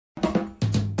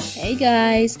Hey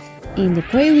guys, in the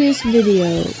previous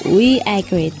video we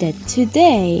agreed that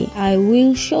today I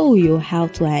will show you how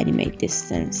to animate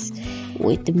distance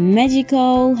with the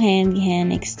magical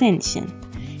hand extension.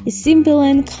 A simple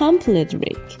and complete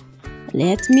rig.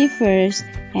 Let me first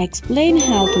explain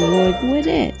how to work with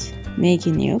it. Make a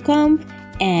new comp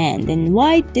and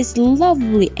invite this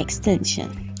lovely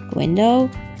extension.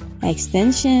 Window,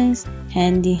 extensions,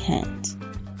 handy hand.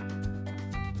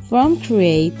 From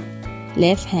create,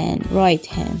 left hand, right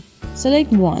hand.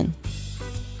 Select one.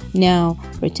 Now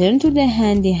return to the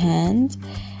handy hand.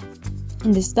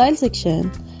 In the style section,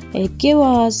 it gives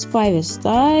us 5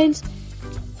 styles.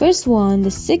 First one, the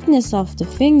thickness of the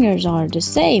fingers are the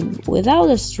same without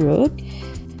a stroke.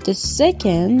 The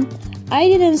second, I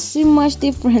didn't see much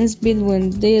difference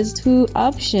between these two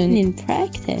options in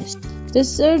practice. The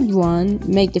third one,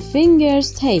 make the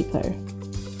fingers taper.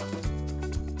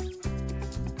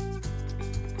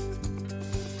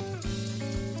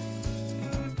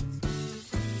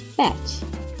 Batch.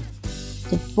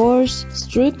 The fourth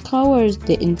stroke covers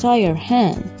the entire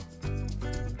hand.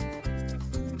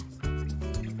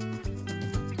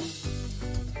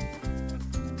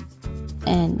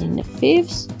 And in the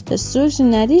fifth, the stroke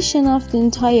in addition of the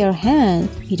entire hand,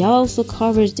 it also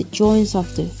covers the joints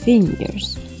of the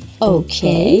fingers.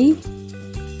 Okay.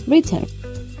 Return.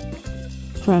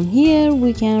 From here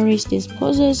we can reach these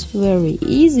poses very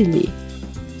easily,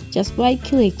 just by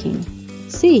clicking.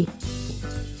 See?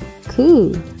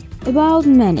 Cool. About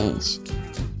manage.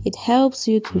 It helps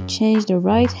you to change the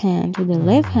right hand to the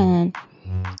left hand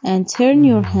and turn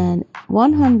your hand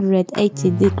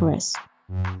 180 degrees.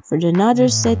 For another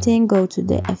setting, go to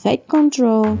the effect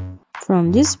control.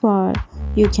 From this part,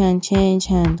 you can change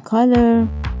hand color,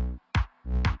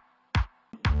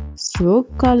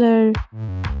 stroke color,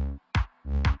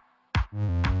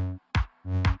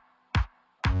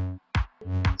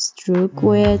 stroke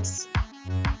width,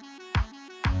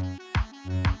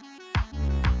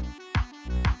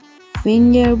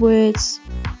 finger width,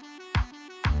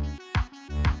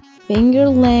 finger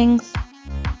length,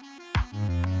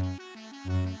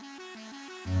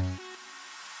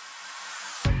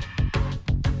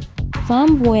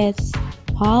 thumb width,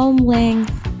 palm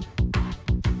length.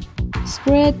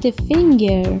 Spread the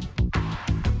finger,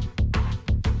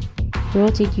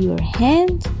 rotate your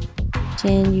hand,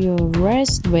 change your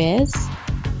wrist width,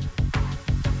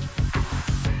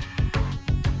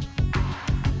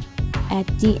 at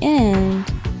the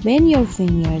end, bend your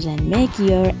fingers and make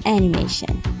your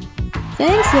animation.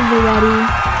 Thanks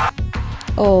everybody!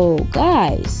 Oh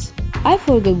guys, I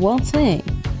forgot one thing,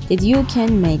 that you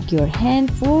can make your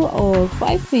hand 4 or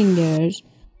 5 fingers.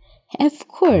 Of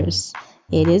course,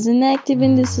 it isn't active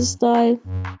in this style.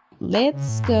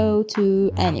 Let's go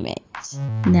to animate.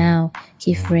 Now,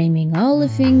 keyframing all the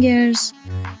fingers.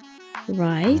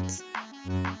 Right.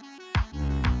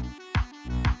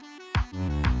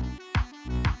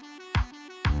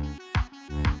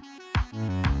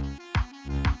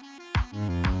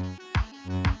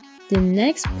 The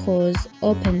next pose,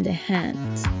 open the hand.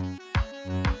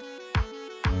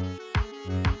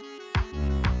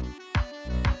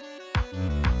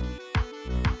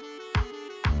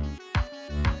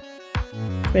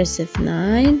 Press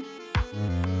F9.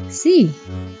 See,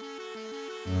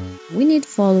 we need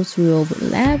follow through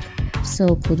overlap,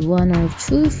 so put 1 or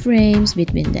 2 frames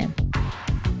between them.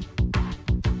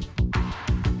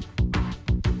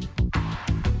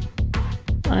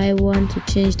 I want to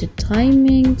change the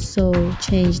timing, so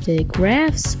change the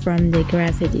graphs from the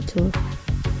graph editor.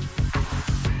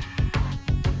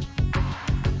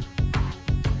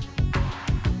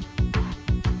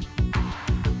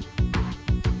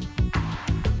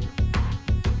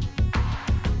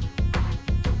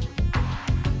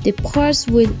 The parts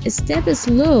with step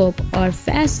slope are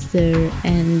faster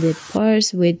and the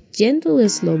parts with gentle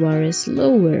slope are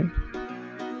slower.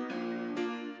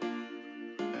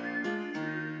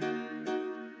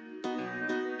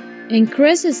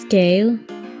 Increase the scale.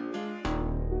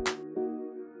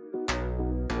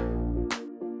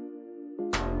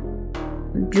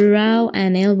 Draw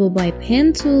an elbow by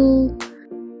pen tool.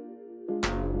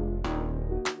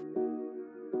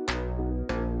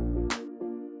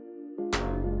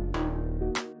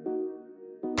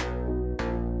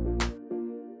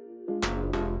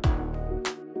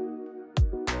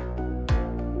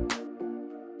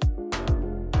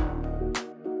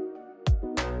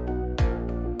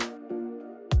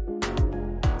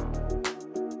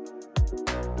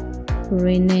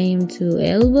 Rename to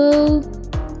elbow,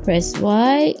 press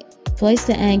Y, place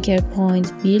the anchor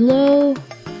point below,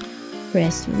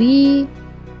 press V,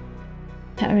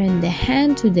 parent the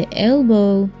hand to the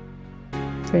elbow,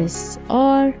 press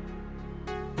R,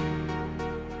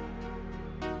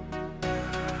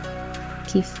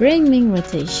 keyframing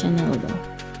rotation elbow.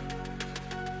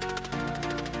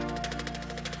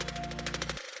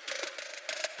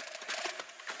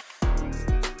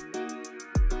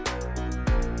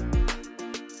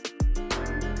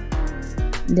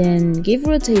 Then give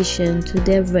rotation to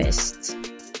the wrist.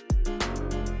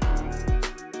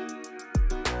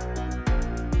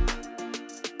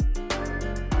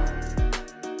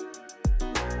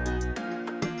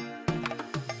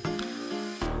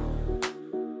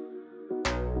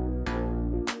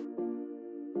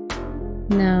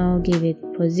 Now give it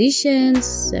positions,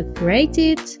 separate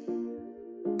it.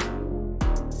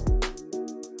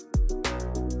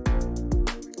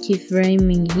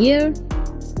 Keyframing here.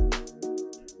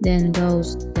 Then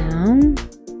goes down.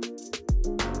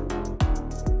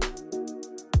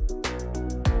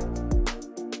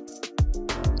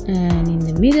 And in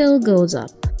the middle goes up.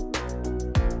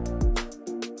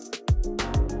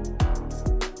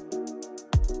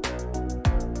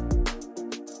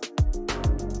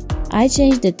 I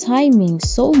changed the timing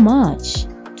so much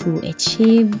to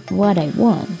achieve what I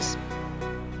want.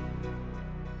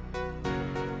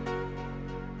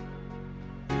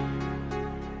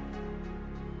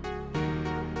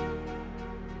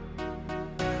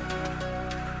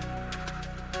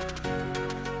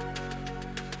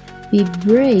 Be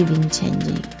brave in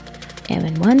changing,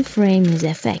 even one frame is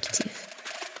effective.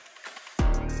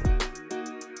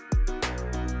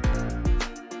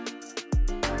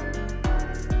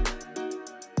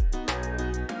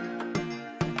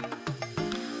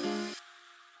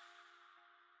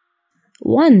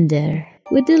 Wonder,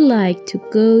 would you like to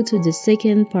go to the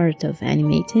second part of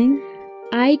animating?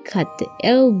 I cut the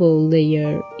elbow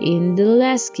layer in the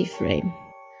last keyframe.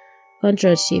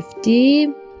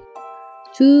 Ctrl-Shift-D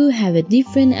to have a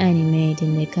different animate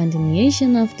in the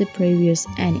continuation of the previous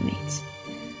animate.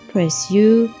 Press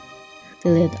U,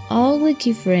 delete all the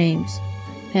keyframes,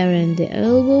 parent the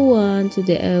elbow 1 to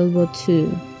the elbow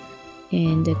 2.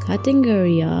 In the cutting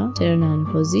area, turn on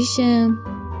position.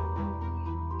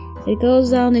 It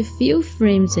goes down a few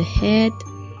frames ahead,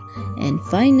 and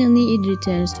finally it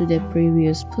returns to the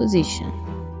previous position.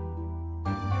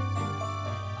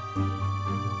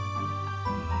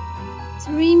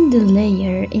 Trim the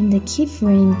layer in the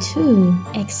keyframe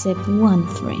 2 except one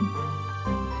frame.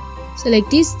 Select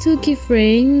these two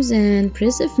keyframes and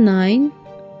press F9.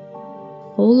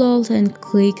 Hold Alt and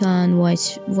click on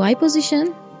Y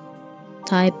position.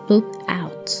 Type loop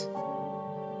out.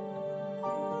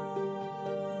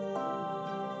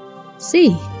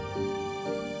 See?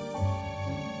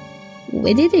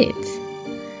 We did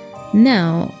it!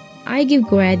 Now I give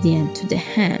gradient to the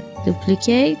hand.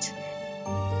 Duplicate.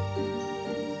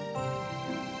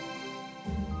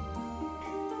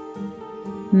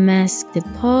 Mask the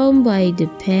palm by the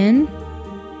pen.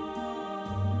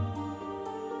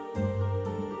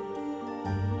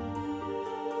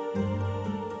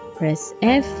 Press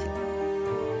F.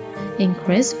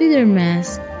 Increase feather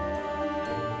mask.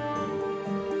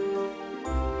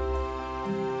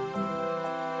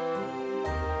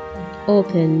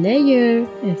 Open layer,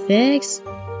 effects,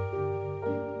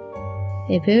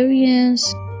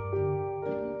 appearance,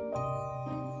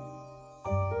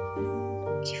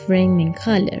 keyframing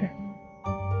color.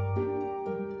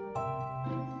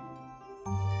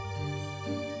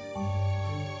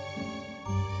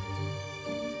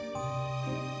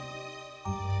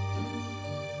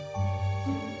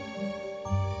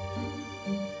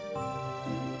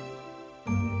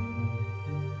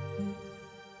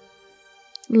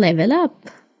 Level up.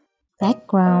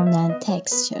 Background and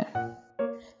texture.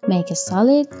 Make a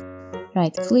solid.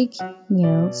 Right click,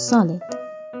 new solid.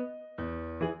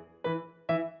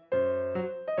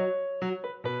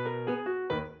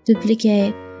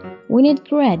 Duplicate. We need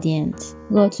gradient.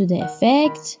 Go to the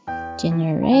effect,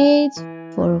 generate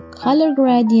for color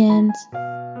gradient,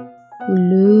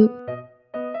 blue,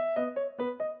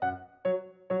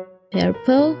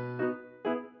 purple.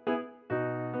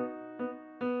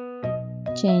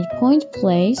 Change point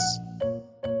place.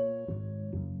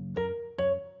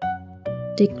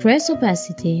 Decrease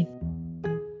opacity.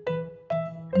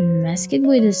 Mask it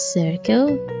with a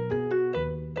circle.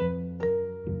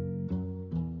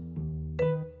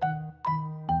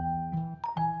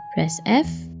 Press F.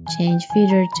 Change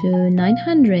feather to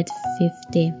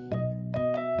 950.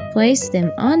 Place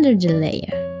them under the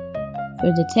layer.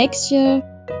 For the texture,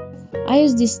 I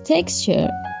use this texture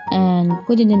and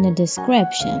put it in the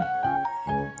description.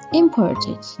 Import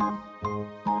it.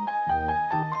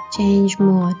 Change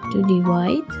mode to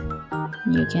divide.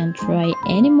 You can try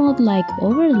any mode like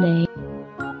overlay.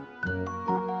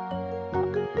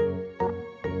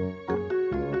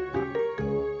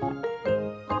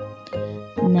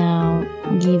 Now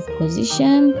Give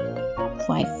position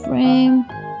 5 frame.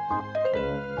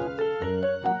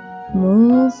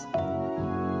 Move.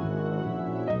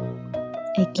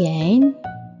 Again.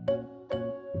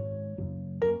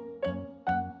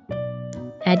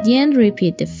 At the end,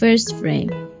 repeat the first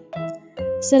frame.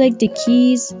 Select the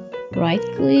keys,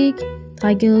 right-click,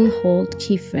 toggle, hold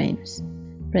keyframes.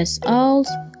 Press Alt,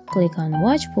 click on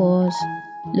Watch Pause,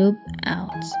 loop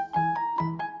out.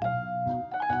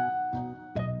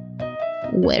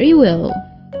 Very well.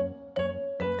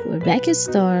 For back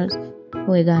stars,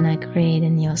 we're gonna create a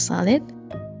new solid.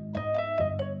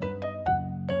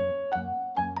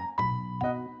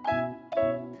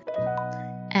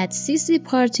 Add CC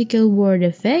particle word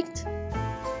effect.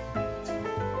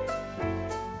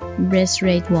 Brush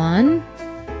rate 1.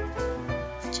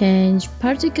 Change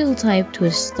particle type to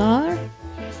a star.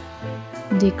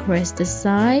 Decrease the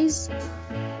size.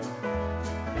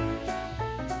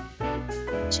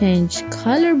 Change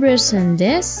color brush on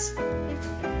this.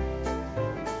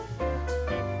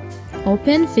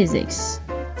 Open physics.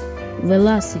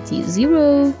 Velocity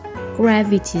 0,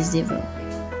 gravity 0.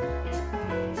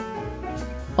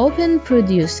 Open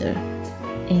producer.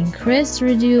 Increase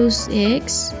reduce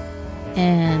X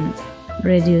and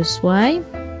reduce Y.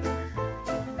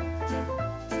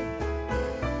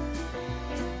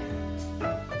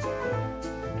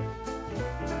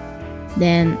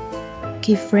 Then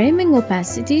keyframing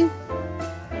opacity.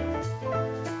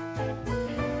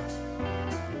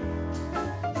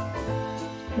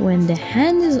 When the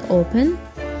hand is open,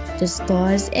 the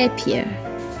stars appear.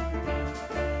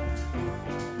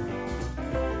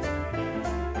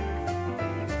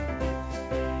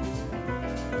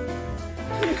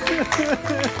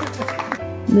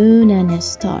 Moon and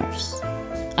stars.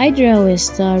 I draw a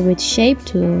star with shape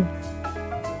tool.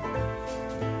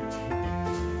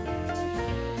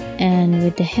 And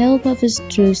with the help of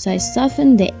strokes, I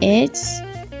soften the edges.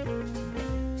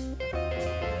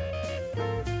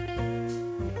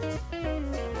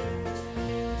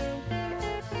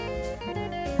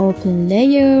 Open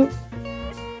layer,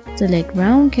 select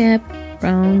round cap,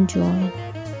 round join.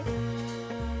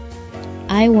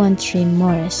 I want 3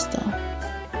 more stars.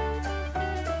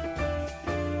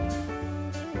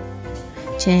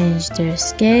 Change their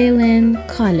scale and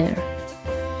color.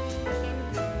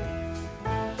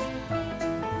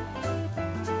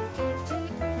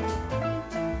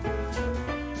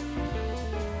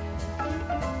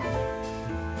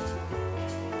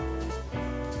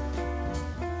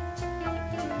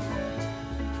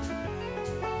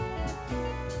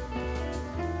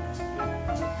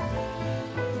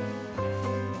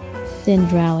 Then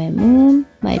draw a moon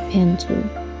by pen tool.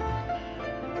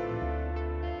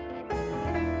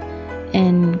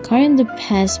 And current the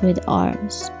path with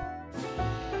arms.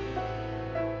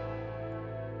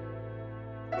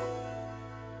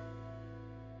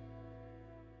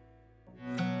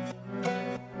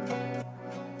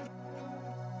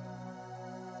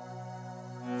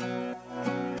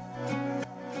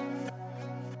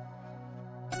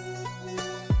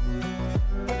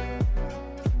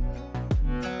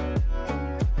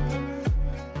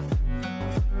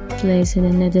 Place it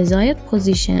in the desired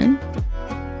position.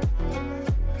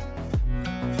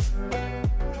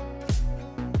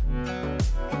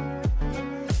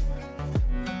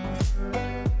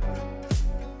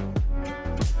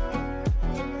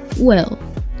 Well,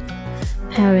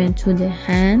 parent to the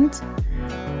hand.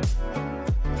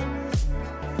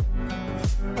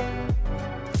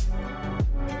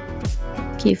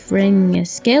 Keyframing a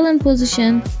scale and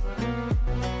position.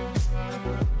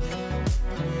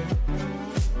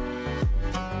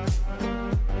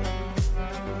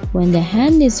 When the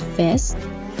hand is fast,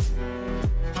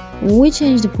 we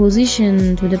change the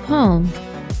position to the palm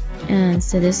and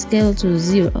set the scale to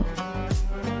 0.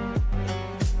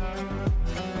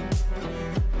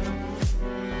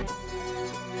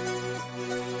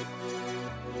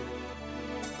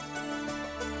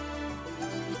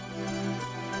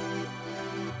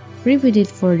 Repeat it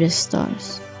for the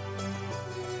stars.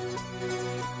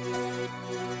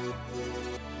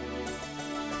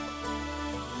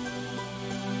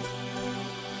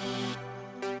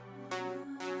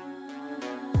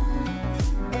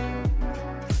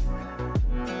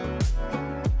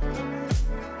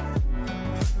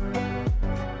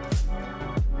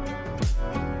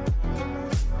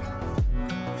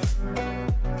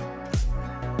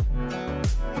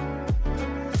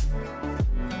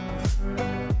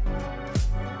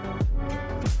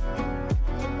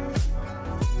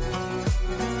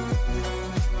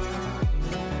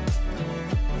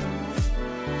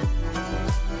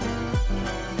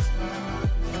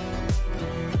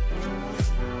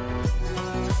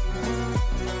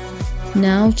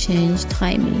 Now change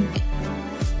timing.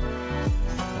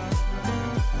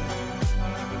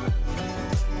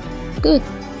 Good.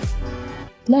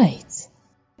 Lights.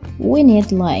 We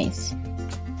need lights.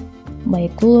 By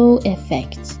glow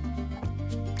effect.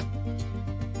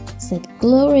 Set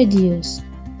glow reduce.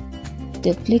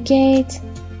 Duplicate.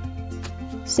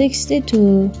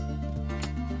 62.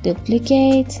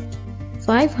 Duplicate.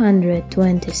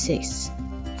 526.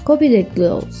 Copy the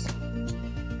glows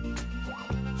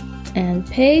and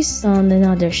paste on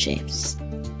another shapes.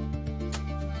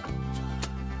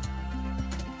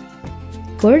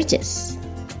 Gorgeous!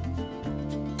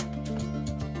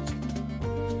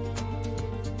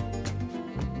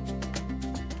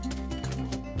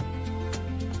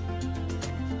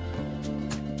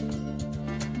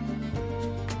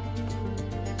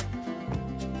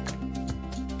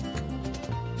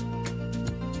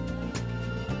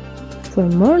 For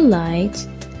more light,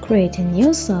 create a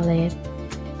new solid.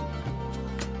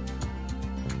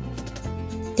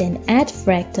 Then add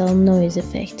fractal noise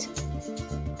effect.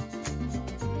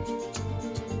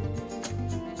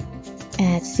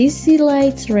 Add CC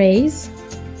light rays,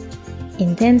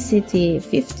 intensity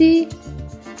 50,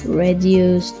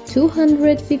 radius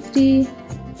 250,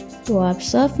 warp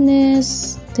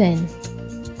softness 10.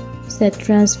 Set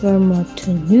transfer mode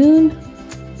to noon.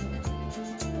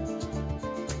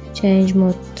 Change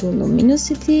mode to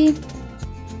luminosity.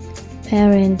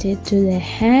 Parent it to the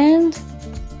hand.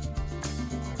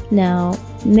 Now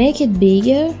make it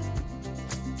bigger.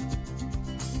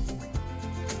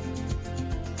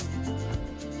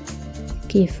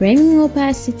 Keyframing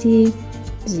opacity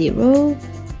 0,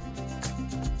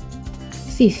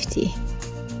 50.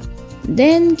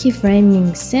 Then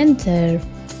keyframing center.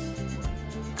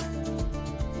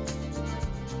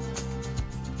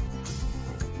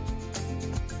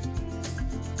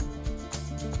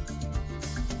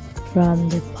 From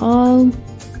the palm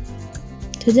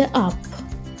to the up.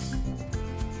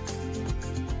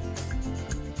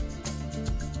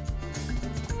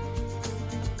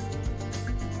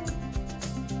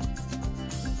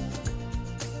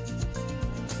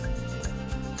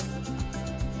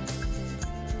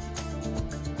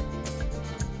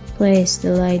 Place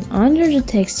the light under the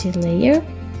texture layer.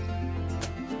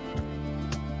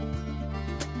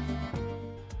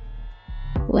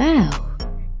 Wow!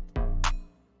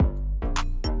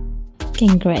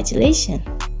 Congratulations!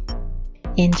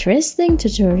 Interesting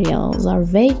tutorials are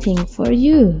waiting for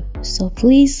you, so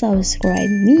please subscribe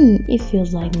me if you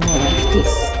like more like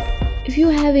this. If you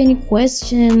have any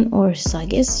question or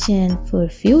suggestion for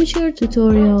future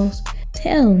tutorials,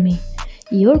 tell me.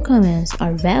 Your comments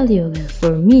are valuable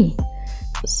for me.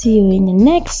 See you in the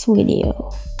next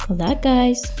video. Good luck,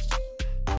 guys!